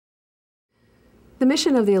The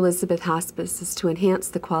mission of the Elizabeth Hospice is to enhance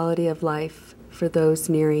the quality of life for those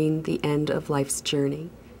nearing the end of life's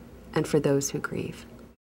journey and for those who grieve.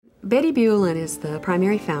 Betty Bulin is the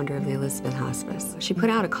primary founder of the Elizabeth Hospice. She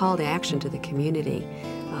put out a call to action to the community,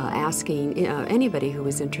 asking anybody who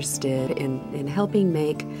was interested in helping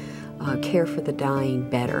make care for the dying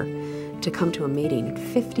better to come to a meeting, and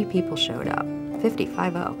 50 people showed up. 50.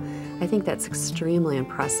 I think that's extremely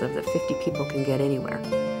impressive that 50 people can get anywhere.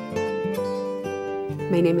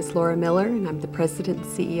 My name is Laura Miller, and I'm the president and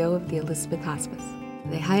CEO of the Elizabeth Hospice.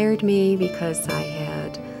 They hired me because I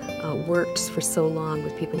had worked for so long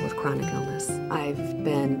with people with chronic illness. I've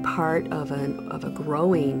been part of a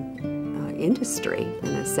growing industry, in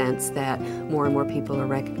a sense that more and more people are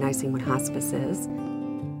recognizing what hospice is.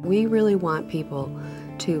 We really want people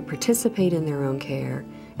to participate in their own care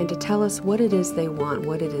and to tell us what it is they want,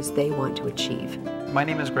 what it is they want to achieve. My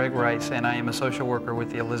name is Greg Rice, and I am a social worker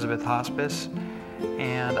with the Elizabeth Hospice.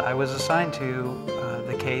 And I was assigned to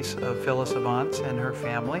the case of Phyllis Avance and her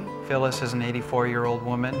family. Phyllis is an 84-year-old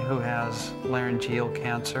woman who has laryngeal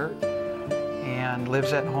cancer and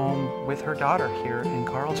lives at home with her daughter here in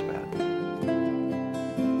Carlsbad.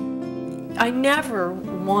 I never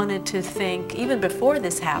wanted to think, even before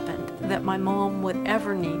this happened, that my mom would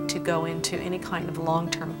ever need to go into any kind of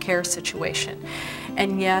long-term care situation.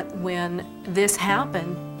 And yet when this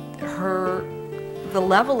happened, the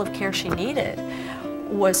level of care she needed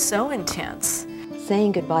was so intense.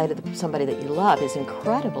 Saying goodbye to somebody that you love is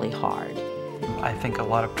incredibly hard. I think a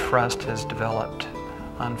lot of trust has developed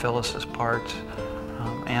on Phyllis's part,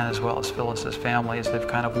 and as well as Phyllis's family, as they've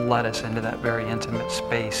kind of led us into that very intimate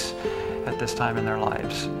space at this time in their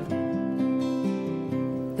lives.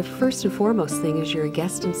 The first and foremost thing is you're a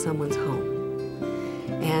guest in someone's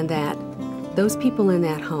home, and that those people in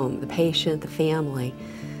that home, the patient, the family,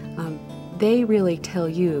 they really tell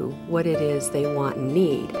you what it is they want and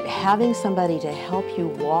need. Having somebody to help you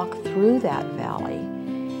walk through that valley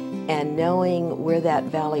and knowing where that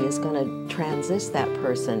valley is going to transist that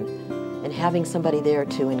person, and having somebody there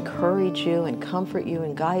to encourage you and comfort you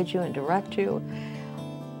and guide you and direct you,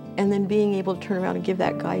 and then being able to turn around and give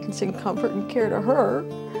that guidance and comfort and care to her,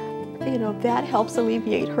 you know, that helps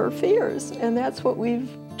alleviate her fears. And that's what we've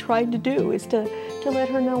tried to do, is to let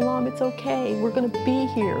her know, Mom, it's okay, we're going to be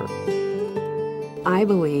here. I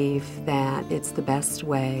believe that it's the best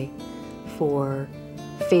way for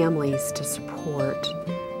families to support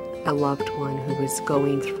a loved one who is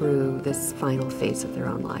going through this final phase of their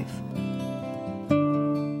own life.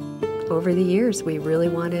 Over the years, we really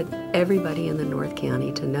wanted everybody in the North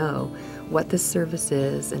County to know what this service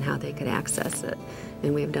is and how they could access it.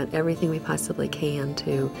 And we've done everything we possibly can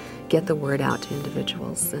to get the word out to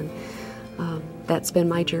individuals. And that's been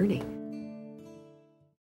my journey.